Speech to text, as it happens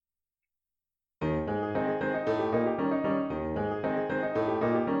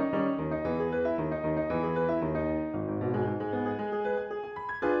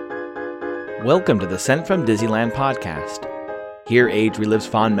Welcome to the Sent from Disneyland podcast. Here, age relives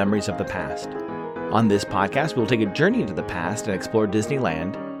fond memories of the past. On this podcast, we'll take a journey into the past and explore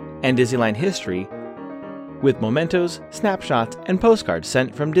Disneyland and Disneyland history with mementos, snapshots, and postcards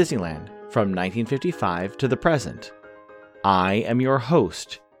sent from Disneyland from 1955 to the present. I am your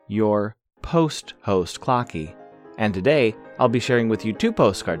host, your post-host Clocky, and today I'll be sharing with you 2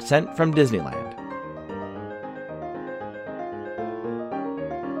 postcards sent from Disneyland.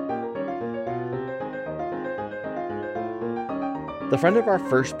 The front of our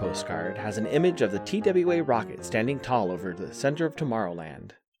first postcard has an image of the TWA rocket standing tall over the center of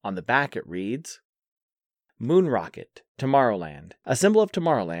Tomorrowland. On the back it reads, Moon Rocket, Tomorrowland. A symbol of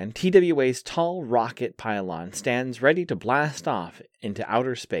Tomorrowland, TWA's tall rocket pylon stands ready to blast off into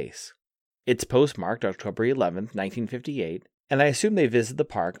outer space. It's postmarked October 11th, 1958, and I assume they visited the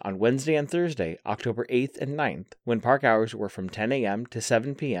park on Wednesday and Thursday, October 8th and 9th, when park hours were from 10 a.m. to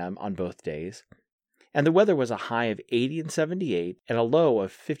 7 p.m. on both days, and the weather was a high of 80 and 78 and a low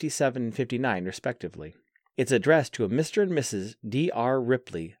of 57 and 59, respectively. It's addressed to a Mr. and Mrs. D.R.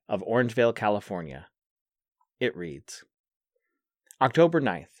 Ripley of Orangevale, California. It reads, October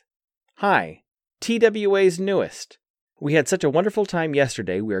 9th. Hi, TWA's newest. We had such a wonderful time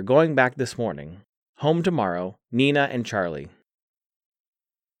yesterday, we are going back this morning. Home tomorrow, Nina and Charlie.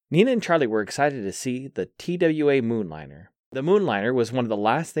 Nina and Charlie were excited to see the TWA Moonliner. The Moonliner was one of the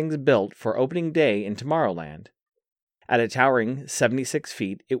last things built for opening day in Tomorrowland. At a towering 76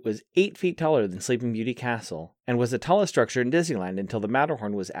 feet, it was 8 feet taller than Sleeping Beauty Castle, and was the tallest structure in Disneyland until the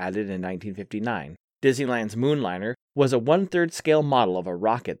Matterhorn was added in 1959. Disneyland's Moonliner was a 1/3 scale model of a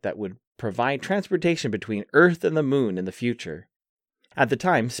rocket that would provide transportation between Earth and the Moon in the future. At the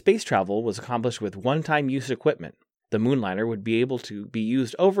time, space travel was accomplished with one-time use equipment. The Moonliner would be able to be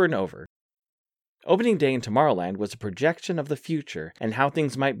used over and over. Opening day in Tomorrowland was a projection of the future and how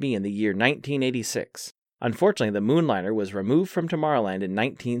things might be in the year 1986. Unfortunately, the Moonliner was removed from Tomorrowland in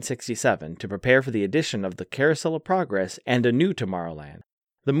 1967 to prepare for the addition of the Carousel of Progress and a new Tomorrowland.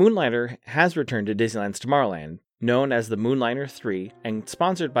 The Moonliner has returned to Disneyland's Tomorrowland, known as the Moonliner 3, and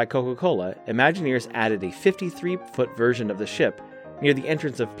sponsored by Coca-Cola. Imagineers added a 53-foot version of the ship near the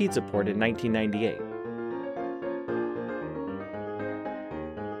entrance of Pizza Port in 1998.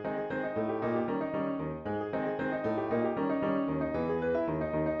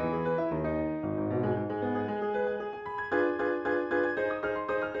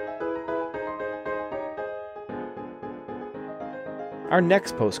 Our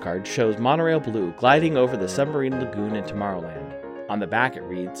next postcard shows Monorail Blue gliding over the submarine lagoon in Tomorrowland. On the back it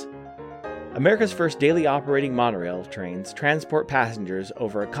reads, America's first daily operating monorail trains transport passengers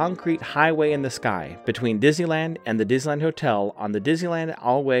over a concrete highway in the sky between Disneyland and the Disneyland Hotel on the Disneyland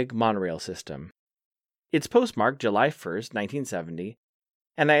Alweg monorail system. It's postmarked July 1st, 1970,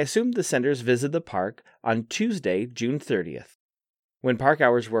 and I assume the senders visited the park on Tuesday, June 30th, when park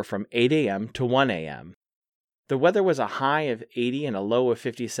hours were from 8 a.m. to 1 a.m. The weather was a high of 80 and a low of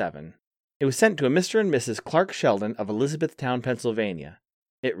 57. It was sent to a Mr. and Mrs. Clark Sheldon of Elizabethtown, Pennsylvania.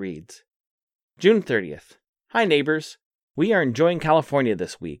 It reads, June 30th. Hi neighbors. We are enjoying California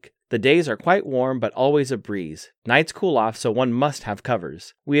this week. The days are quite warm but always a breeze. Nights cool off so one must have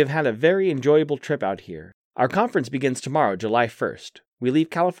covers. We have had a very enjoyable trip out here. Our conference begins tomorrow, July 1st. We leave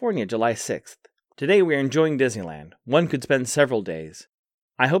California July 6th. Today we are enjoying Disneyland. One could spend several days.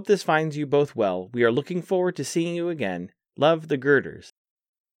 I hope this finds you both well. We are looking forward to seeing you again. Love, the Girders.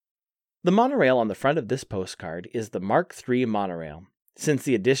 The monorail on the front of this postcard is the Mark III monorail. Since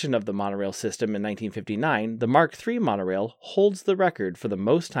the addition of the monorail system in 1959, the Mark III monorail holds the record for the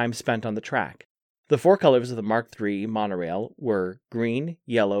most time spent on the track. The 4 colors of the Mark III monorail were green,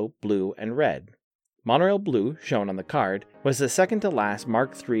 yellow, blue, and red. Monorail Blue, shown on the card, was the second to last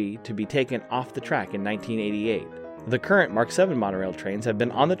Mark III to be taken off the track in 1988. The current Mark 7 monorail trains have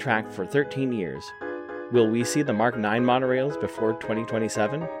been on the track for 13 years. Will we see the Mark 9 monorails before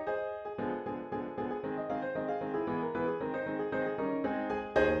 2027?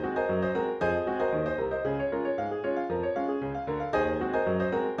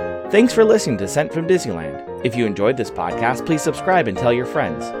 Thanks for listening to Sent from Disneyland. If you enjoyed this podcast, please subscribe and tell your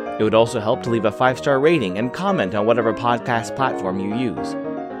friends. It would also help to leave a 5-star rating and comment on whatever podcast platform you use.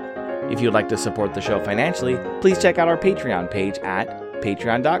 If you'd like to support the show financially, please check out our Patreon page at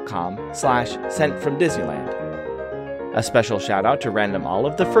patreon.com/sentfromdisneyland. A special shout out to Random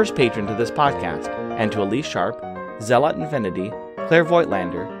Olive, the first patron to this podcast, and to Elise Sharp, Zealot Infinity, Claire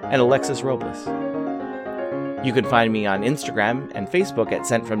Voigtlander, and Alexis Robles. You can find me on Instagram and Facebook at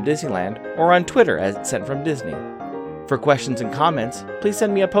Sent From Disneyland or on Twitter at Sent From Disney. For questions and comments, please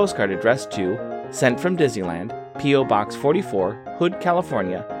send me a postcard addressed to Sent From Disneyland, P.O. Box 44, Hood,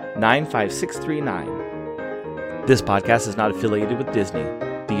 California, 95639. This podcast is not affiliated with Disney,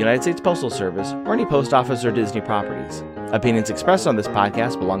 the United States Postal Service, or any post office or Disney properties. Opinions expressed on this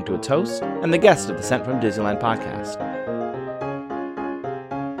podcast belong to its hosts and the guests of the Sent from Disneyland podcast.